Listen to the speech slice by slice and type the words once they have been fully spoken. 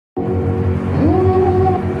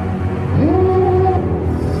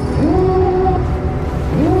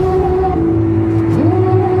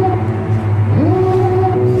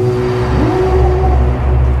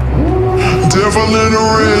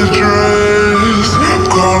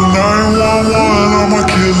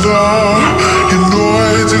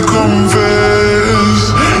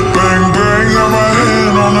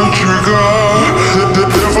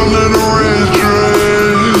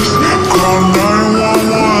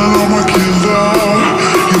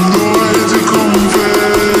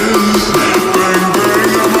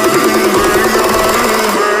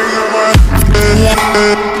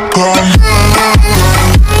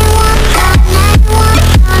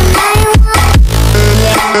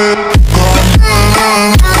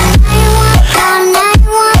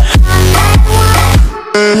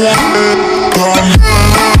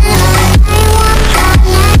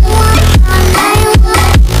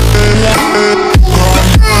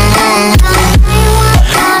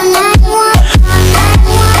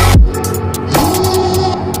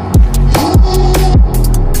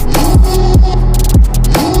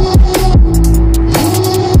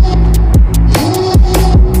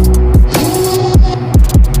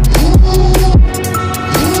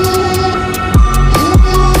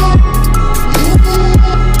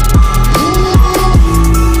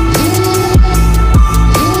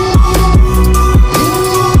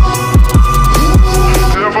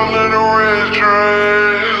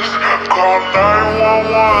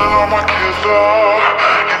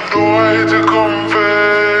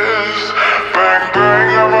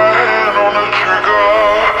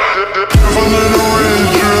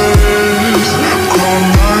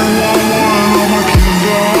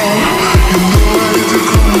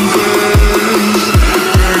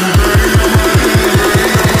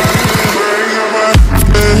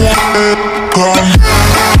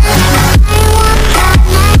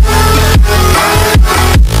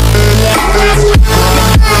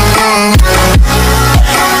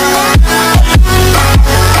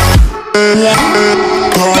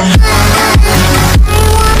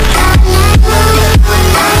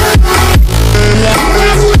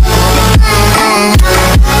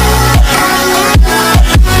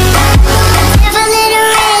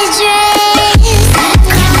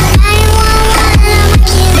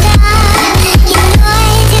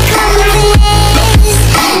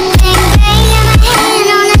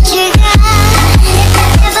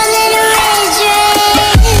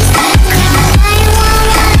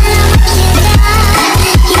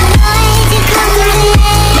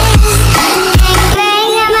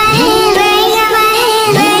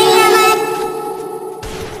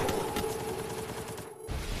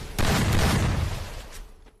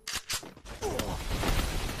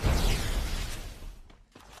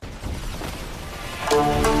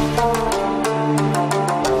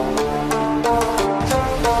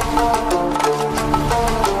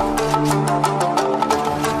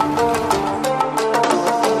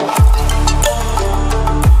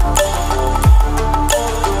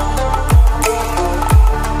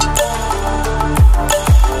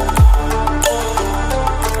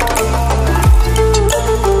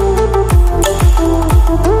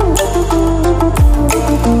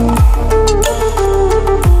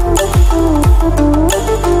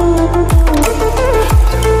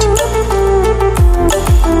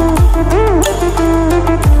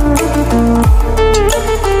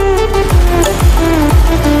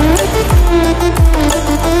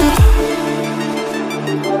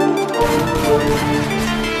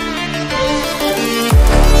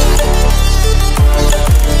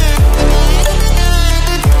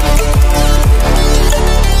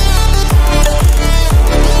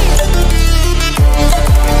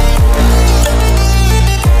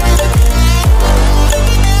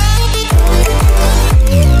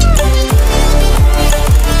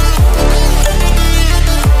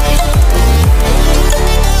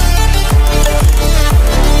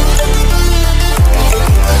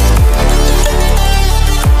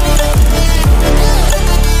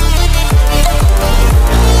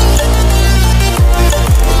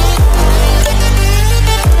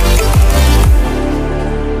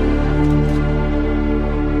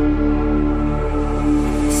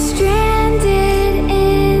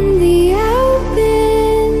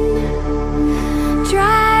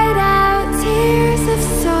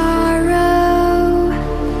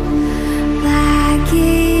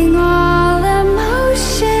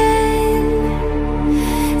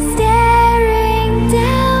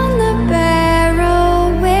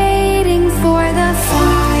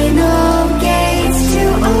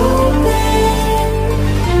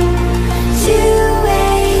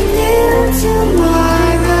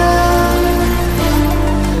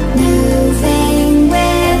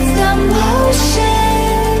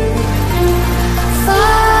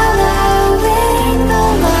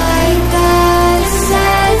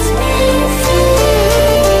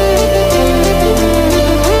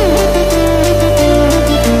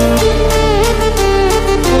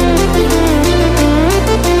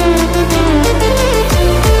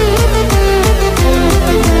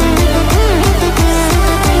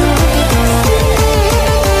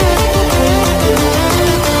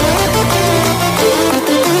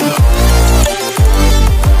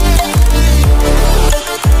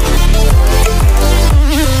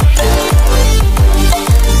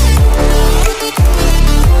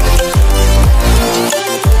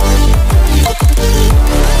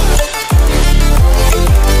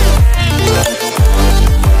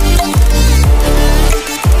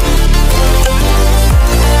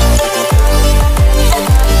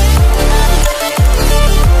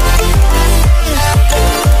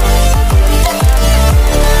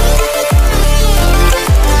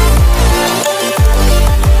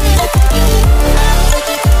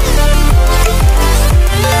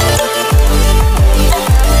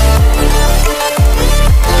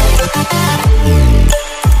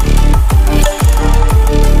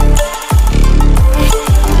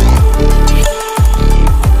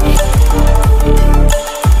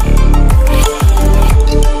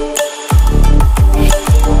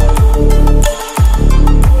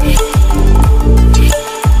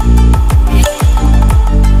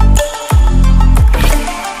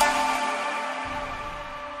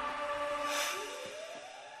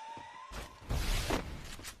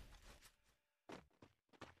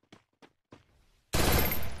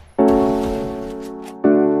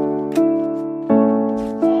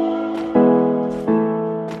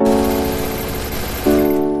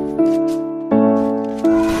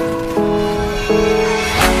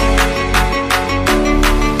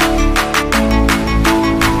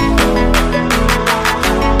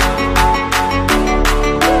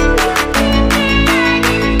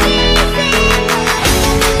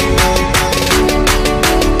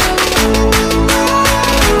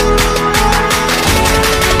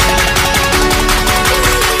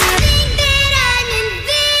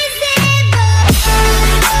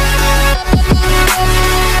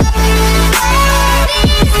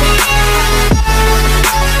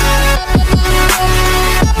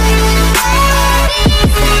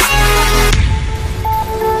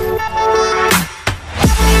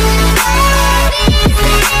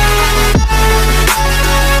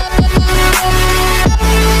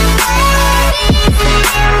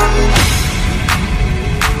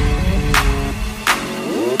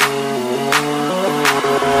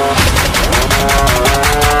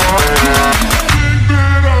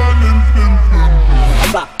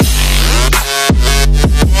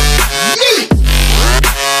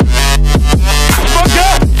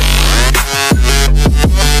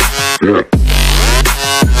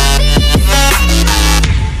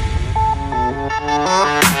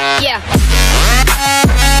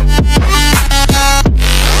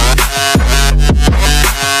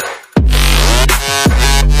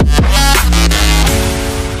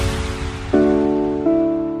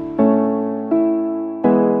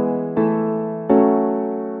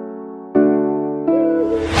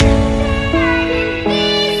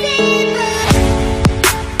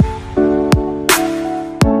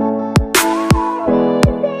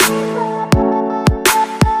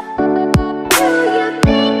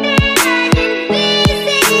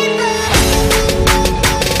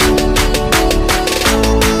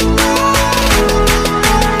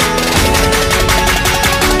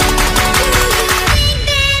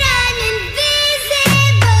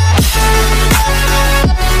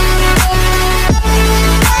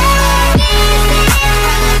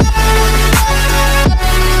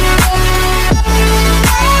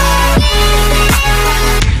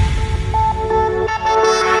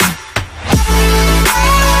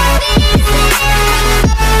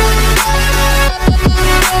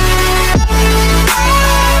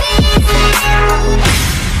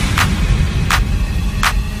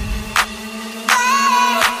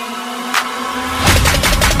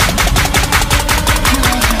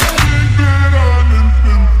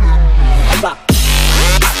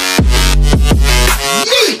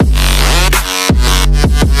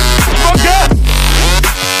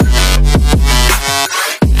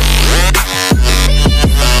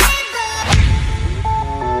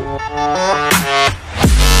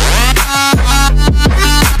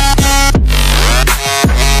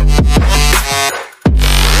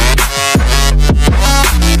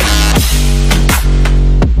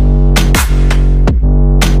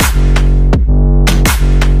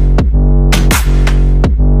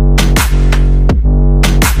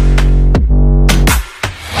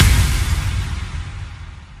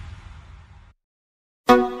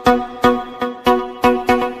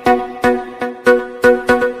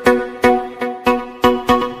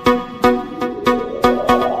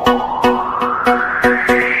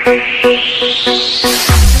आज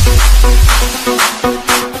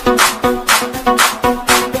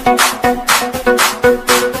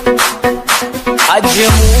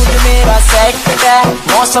मूड मेरा सेट है,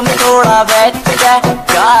 मौसम थोड़ा वेट है,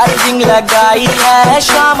 चार्जिंग लगाई है,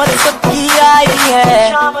 शाम सबकी आई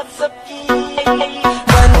है।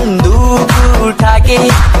 बंदूक उठा के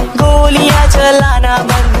गोलियां चलाना,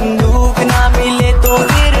 बंदूक ना मिले तो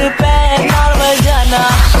फिर पैना बजाना।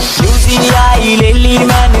 यूजी आई ले ली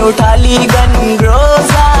मैंने, उठा ली गन,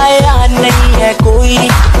 रोज आया नहीं है कोई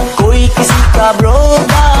किसी का ब्रो,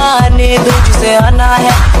 आने दो जिसे आना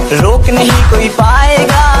है, रोक नहीं कोई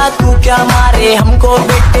पाएगा। तू क्या मारे हमको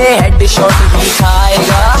बेटे, हेडशॉट ही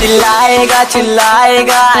खाएगा।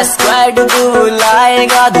 चिल्लाएगा स्क्वाड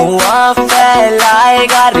बुलाएगा, धुआं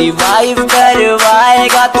फैलाएगा, रिवाइव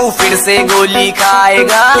करवाएगा, तू फिर से गोली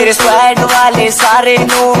खाएगा। तेरे स्क्वाड वाले सारे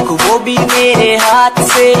नोक, वो भी मेरे हाथ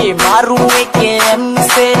से, मारूं AKM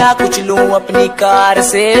से या कुछ लूं अपनी कार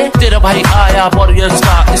से। तेरा भाई आया वॉरियर्स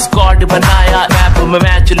का स्क्वाड बनाया, मैप में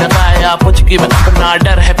मैच लगाया, पुचकी में अपना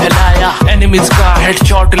डर है फैलाया, एनिमीज का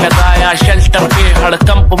हेडशॉट लगाया, शेल्टर पे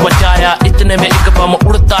हड़कंप मचाया, इतने में एक बम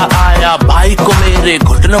उड़ता आया, भाई को मेरे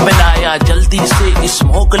घुटनों में लाया, जल्दी से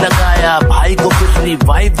स्मोक लगाया, भाई को फिर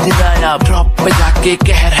रिवाइव दिलाया, ड्रॉप पे जाके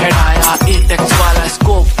कहर हेडाया, 8x वाला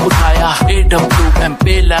स्कोप उठाया, AWM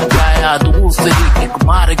पे लगाया, दूर से ही एक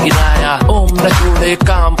मार गिराया, ओम न छोड़े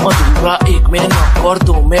काम अधूरा, एक में नॉक और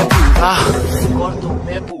दो में पूरा।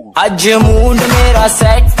 आज मूड मेरा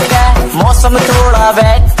सेट है, मौसम थोड़ा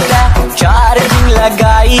वेट है, चार्जिंग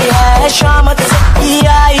लगाई है, शाम सबकी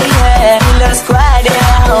आई